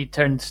 I mean, he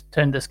turned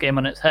this game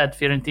on its head.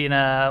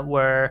 Fiorentina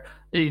were,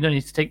 you don't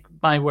need to take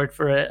my word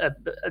for it,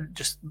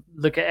 just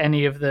look at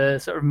any of the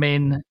sort of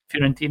main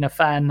Fiorentina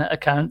fan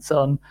accounts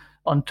on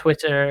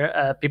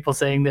Twitter, people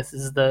saying this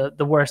is the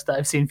worst that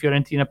I've seen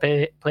Fiorentina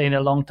play in a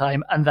long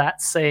time, and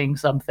that's saying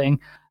something.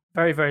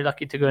 Very, very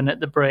lucky to go in at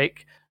the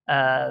break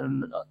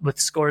with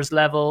scores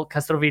level.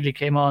 Castrovilli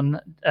came on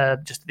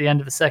just at the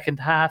end of the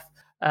second half.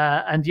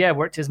 And yeah,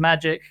 worked his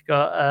magic,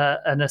 got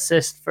an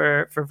assist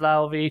for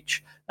Vlahovic,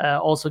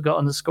 also got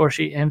on the score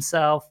sheet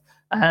himself.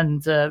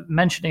 And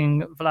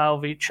mentioning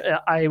Vlahovic,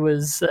 I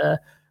was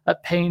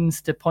at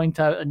pains to point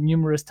out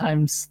numerous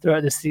times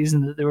throughout the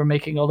season that they were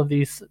making all of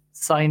these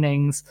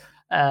signings,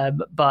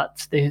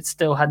 but they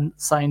still hadn't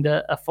signed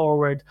a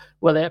forward.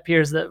 Well, it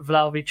appears that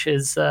Vlahovic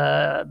is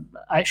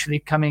actually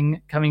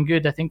coming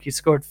good. I think he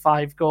scored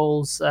 5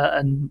 goals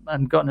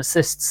and got an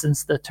assist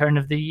since the turn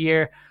of the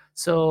year.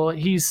 So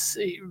he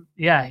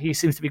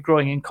seems to be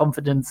growing in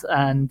confidence,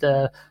 and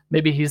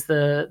maybe he's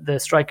the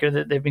striker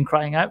that they've been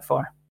crying out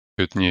for.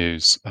 Good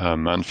news.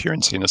 And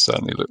Fiorentina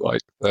certainly look like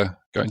they're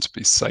going to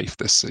be safe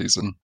this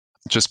season.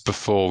 Just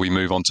before we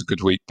move on to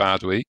good week,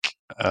 bad week,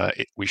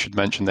 we should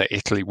mention that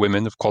Italy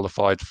women have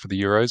qualified for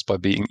the Euros by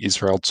beating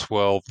Israel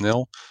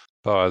 12-0.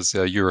 Baz,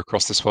 you're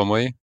across this one, were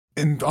you?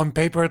 And on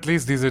paper, at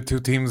least, these are two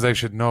teams I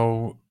should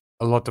know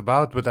a lot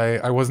about, but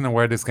I wasn't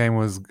aware this game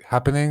was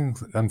happening,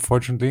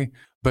 unfortunately.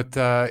 But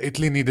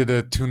Italy needed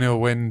a 2-0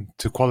 win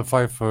to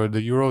qualify for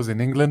the Euros in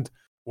England.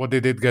 What they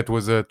did get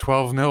was a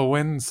 12-0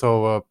 win,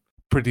 so a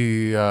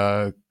pretty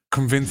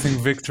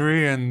convincing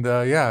victory. And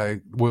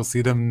we'll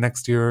see them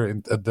next year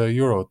at the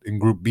Euro in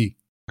Group B.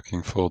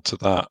 Looking forward to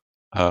that.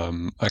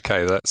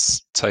 Okay,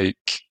 let's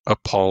take a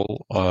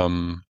poll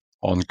on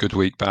Good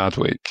Week, Bad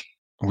Week.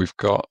 We've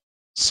got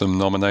some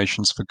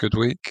nominations for Good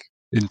Week.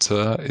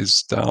 Inter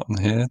is down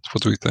here.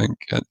 What do we think?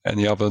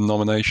 Any other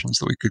nominations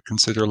that we could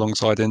consider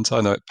alongside Inter?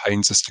 I know it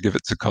pains us to give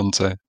it to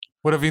Conte.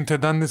 What have Inter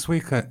done this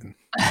week?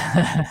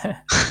 I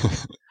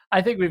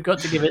think we've got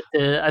to give it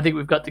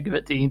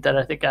to Inter.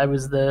 I think I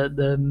was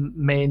the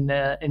main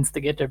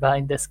instigator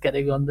behind this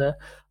getting on the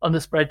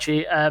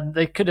spreadsheet.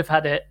 They could have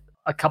had it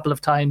a couple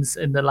of times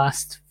in the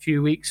last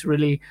few weeks,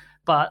 really,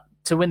 but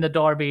to win the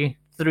derby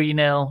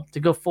 3-0, to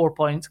go 4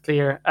 points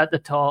clear at the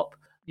top,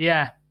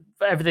 yeah.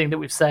 For everything that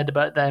we've said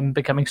about them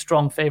becoming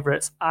strong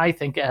favourites, I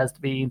think it has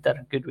to be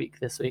Inter. Good week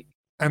this week.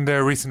 And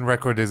their recent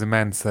record is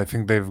immense. I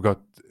think they've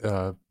got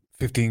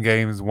 15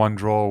 games, 1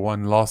 draw,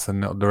 1 loss,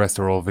 and the rest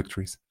are all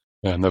victories.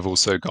 Yeah, and they've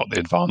also got the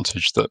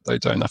advantage that they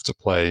don't have to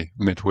play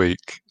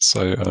midweek,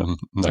 so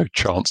no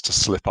chance to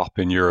slip up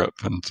in Europe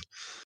and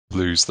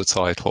lose the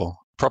title.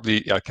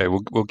 Probably, okay,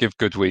 we'll give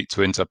good week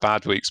to Inter.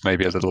 Bad week's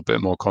maybe a little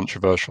bit more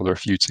controversial. There are a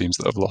few teams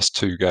that have lost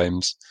 2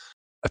 games.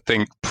 I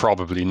think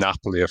probably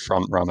Napoli are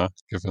front runner,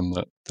 given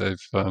that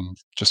they've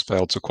just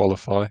failed to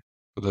qualify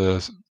for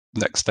the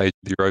next stage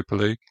of the Europa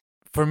League.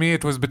 For me,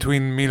 it was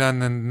between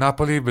Milan and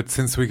Napoli, but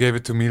since we gave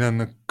it to Milan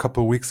a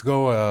couple of weeks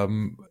ago,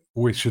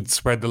 we should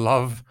spread the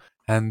love.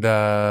 And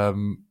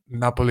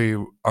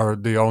Napoli are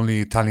the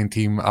only Italian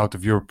team out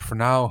of Europe for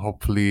now.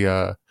 Hopefully,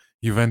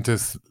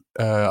 Juventus,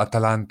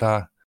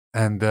 Atalanta,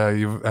 and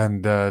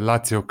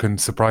Lazio can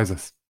surprise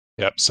us.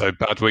 Yep. So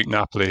bad week,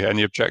 Napoli.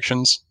 Any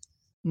objections?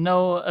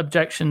 No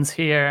objections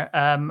here.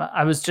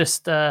 I was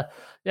just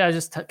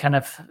just kind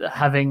of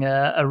having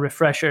a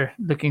refresher,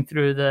 looking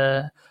through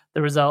the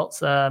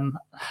results. A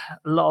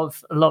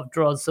lot of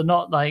draws, so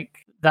not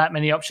like that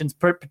many options.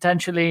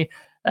 Potentially,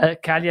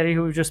 Cagliari,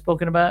 who we've just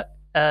spoken about,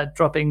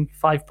 dropping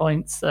 5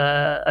 points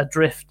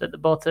adrift at the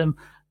bottom.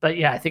 But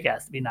yeah, I think it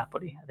has to be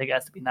Napoli.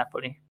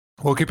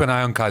 We'll keep an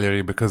eye on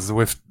Cagliari because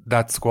with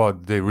that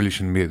squad, they really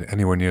shouldn't be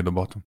anywhere near the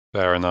bottom.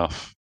 Fair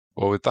enough.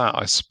 Well, with that,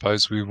 I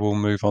suppose we will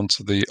move on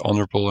to the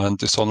honourable and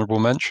dishonourable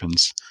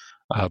mentions.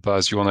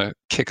 Baz, you want to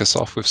kick us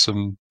off with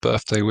some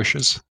birthday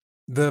wishes?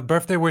 The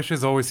birthday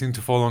wishes always seem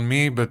to fall on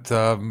me, but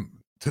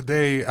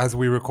today, as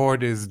we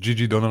record, is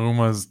Gigi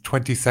Donnarumma's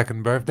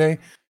 22nd birthday.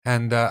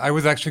 And I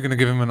was actually going to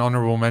give him an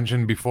honourable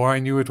mention before I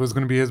knew it was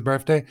going to be his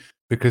birthday,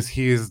 because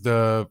he is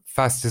the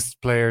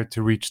fastest player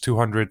to reach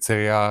 200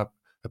 Serie A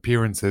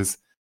appearances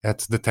at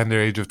the tender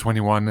age of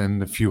 21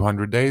 in a few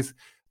hundred days.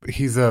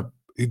 He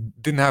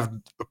didn't have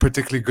a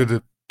particularly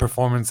good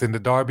performance in the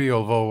derby,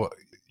 although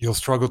you'll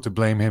struggle to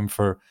blame him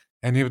for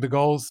any of the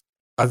goals.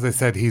 As I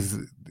said, he's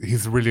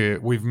really,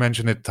 we've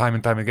mentioned it time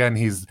and time again,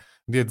 he's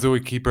the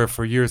Azzurri keeper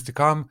for years to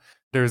come.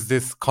 There's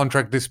this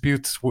contract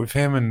dispute with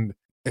him, and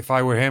if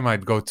I were him,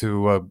 I'd go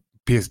to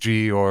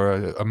PSG or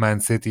a Man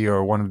City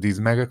or one of these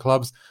mega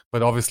clubs.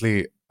 But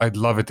obviously, I'd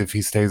love it if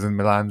he stays in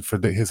Milan for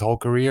his whole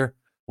career.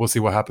 We'll see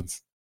what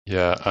happens.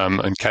 Yeah,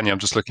 and Kenny, I'm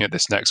just looking at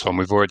this next one.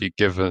 We've already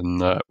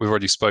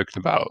spoken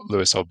about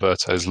Luis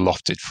Alberto's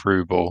lofted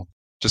through ball.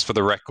 Just for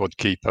the record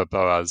keeper,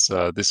 Boaz,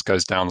 this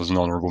goes down as an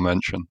honourable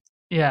mention.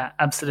 Yeah,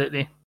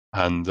 absolutely.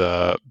 And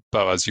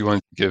Boaz, you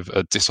want to give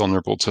a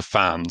dishonourable to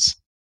fans?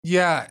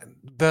 Yeah,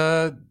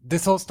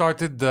 this all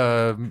started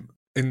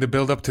in the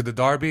build-up to the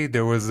derby.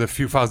 There was a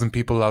few thousand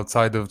people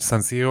outside of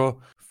San Siro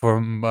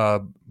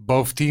from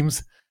both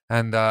teams.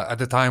 And at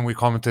the time, we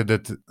commented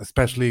that,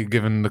 especially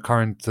given the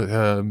current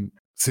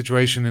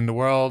situation in the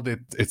world,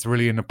 it's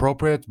really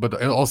inappropriate.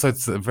 But also,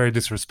 it's very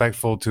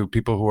disrespectful to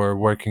people who are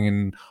working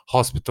in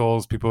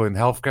hospitals, people in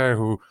healthcare,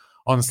 who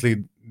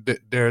honestly,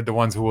 they're the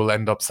ones who will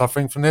end up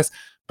suffering from this.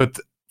 But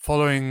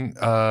following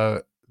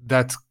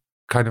that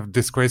kind of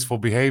disgraceful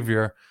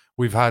behavior,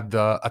 we've had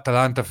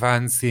Atalanta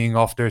fans seeing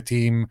off their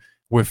team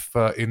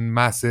in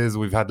masses.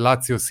 We've had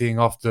Lazio seeing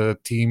off the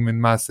team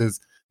in masses.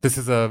 This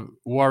is a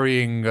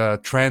worrying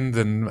trend,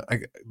 and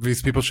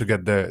these people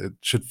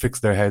should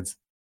fix their heads.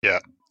 Yeah,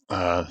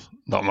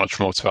 not much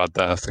more to add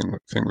there. I think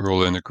we're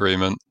all in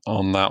agreement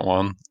on that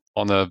one.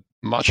 On a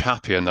much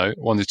happier note,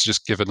 I wanted to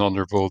just give an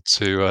honourable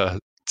to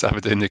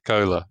Davide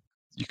Nicola.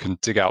 You can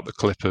dig out the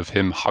clip of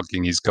him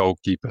hugging his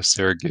goalkeeper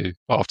Sirigu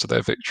after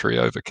their victory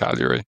over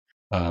Cagliari.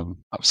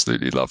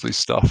 Absolutely lovely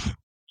stuff.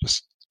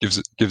 Just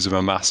gives him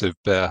a massive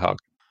bear hug.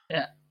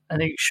 Yeah, I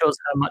think it shows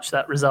how much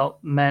that result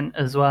meant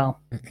as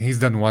well. He's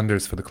done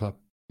wonders for the club.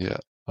 Yeah,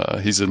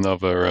 he's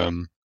another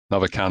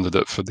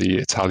candidate for the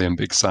Italian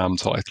Big Sam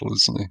title,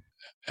 isn't he?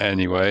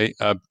 Anyway,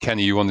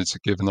 Kenny, you wanted to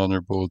give an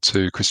honourable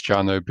to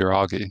Cristiano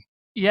Biraghi.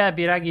 Yeah,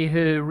 Biraghi,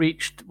 who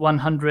reached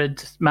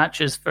 100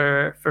 matches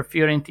for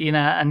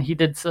Fiorentina, and he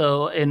did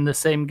so in the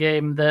same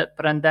game that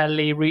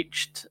Prandelli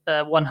reached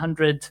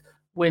 100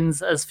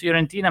 wins as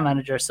Fiorentina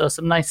manager. So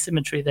some nice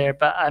symmetry there,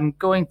 but I'm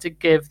going to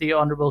give the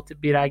honourable to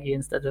Biraghi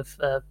instead of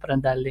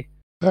Prandelli.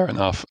 Fair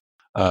enough.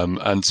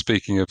 And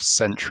speaking of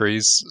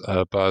centuries,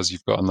 Baz,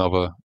 you've got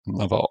another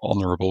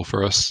honourable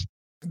for us.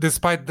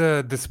 Despite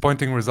the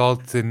disappointing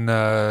results in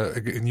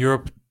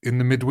Europe in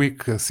the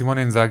midweek, Simone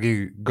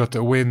Inzaghi got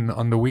a win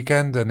on the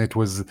weekend, and it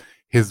was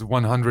his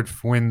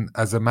 100th win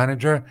as a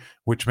manager,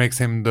 which makes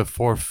him the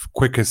 4th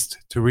quickest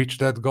to reach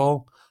that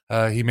goal.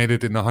 He made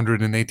it in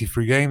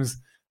 183 games.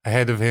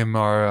 Ahead of him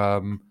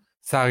are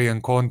Sarri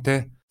and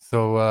Conte,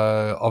 so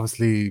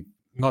obviously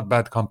not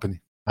bad company.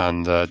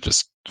 And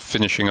just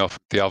finishing off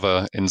the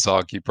other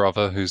Inzaghi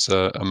brother, who's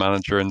a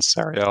manager in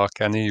Serie A,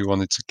 Kenny, you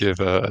wanted to give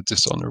a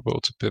dishonourable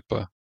to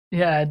Pippo.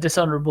 Yeah,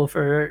 dishonourable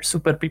for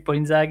Super Pippo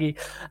Inzaghi.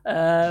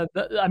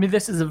 But, I mean,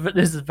 this is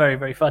very,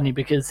 very funny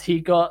because he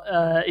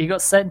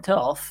got sent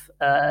off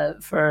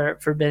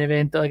for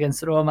Benevento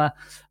against Roma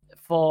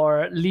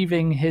for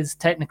leaving his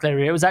technical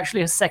area. It was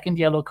actually a second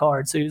yellow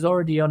card, so he was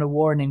already on a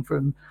warning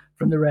from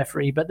the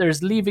referee. But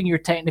there's leaving your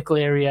technical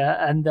area,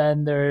 and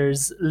then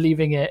there's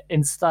leaving it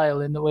in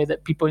style in the way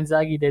that Pippo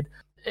Inzaghi did.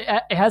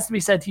 it has to be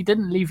said, he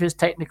didn't leave his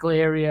technical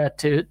area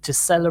to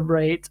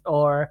celebrate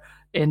or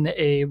in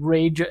a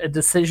rage at a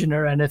decision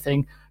or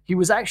anything. He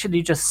was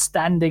actually just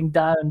standing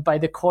down by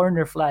the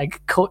corner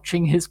flag,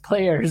 coaching his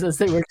players as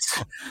they were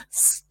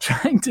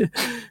trying to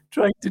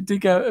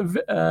dig out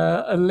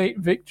a late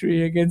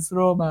victory against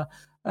Roma.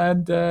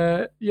 And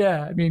I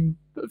mean,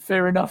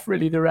 fair enough,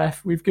 really. The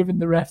ref, we've given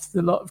the refs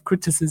a lot of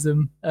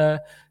criticism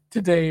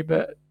today,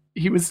 but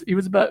he was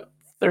about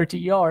 30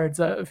 yards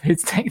out of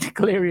his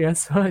technical area,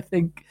 so I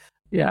think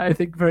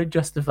very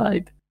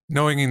justified.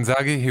 Knowing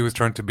Inzaghi, he was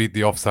trying to beat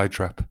the offside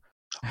trap.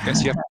 I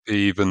guess you have to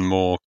be even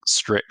more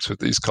strict with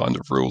these kind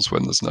of rules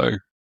when there's no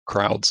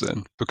crowds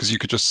in, because you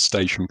could just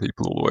station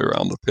people all the way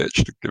around the pitch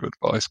to give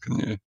advice,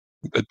 couldn't you?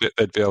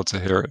 They'd be able to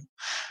hear it.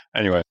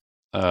 Anyway,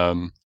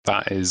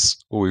 that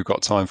is all we've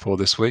got time for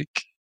this week.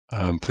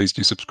 Please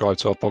do subscribe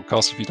to our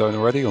podcast if you don't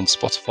already on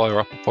Spotify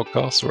or Apple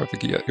Podcasts or wherever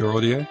you get your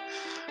audio.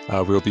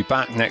 We'll be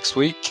back next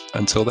week.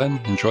 Until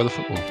then, enjoy the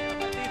football.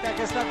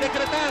 Che sta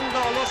decretando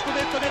lo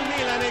scudetto del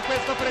Milan in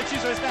questo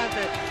preciso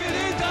istante.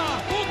 Finita!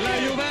 La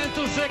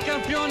Juventus è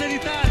campione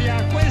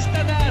d'Italia.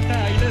 Questa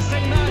data, il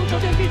 6 maggio. Tutto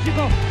di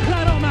anticipo,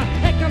 la Roma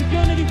è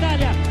campione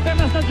d'Italia per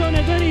la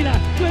stagione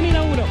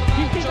 2000-2001.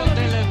 Il titolo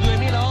del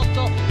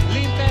 2008,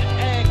 l'Inter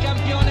è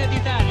campione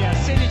d'Italia.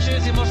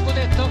 16°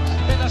 scudetto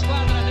per la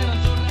squadra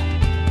nerazzurra.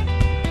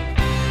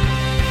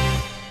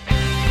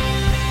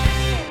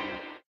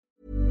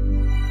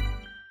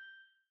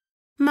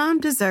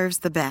 Mom deserves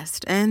the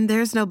best, and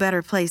there's no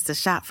better place to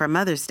shop for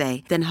Mother's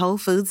Day than Whole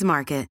Foods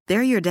Market.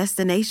 They're your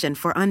destination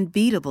for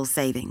unbeatable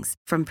savings,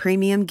 from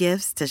premium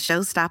gifts to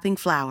show-stopping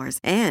flowers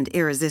and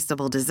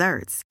irresistible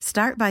desserts.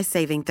 Start by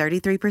saving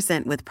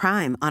 33% with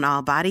Prime on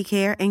all body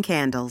care and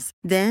candles.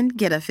 Then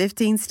get a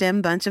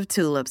 15-stem bunch of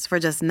tulips for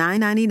just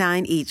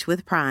 $9.99 each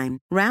with Prime.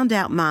 Round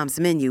out Mom's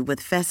menu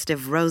with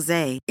festive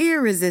rosé,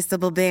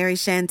 irresistible berry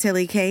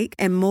chantilly cake,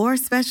 and more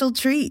special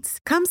treats.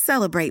 Come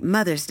celebrate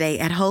Mother's Day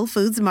at Whole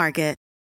Foods Market.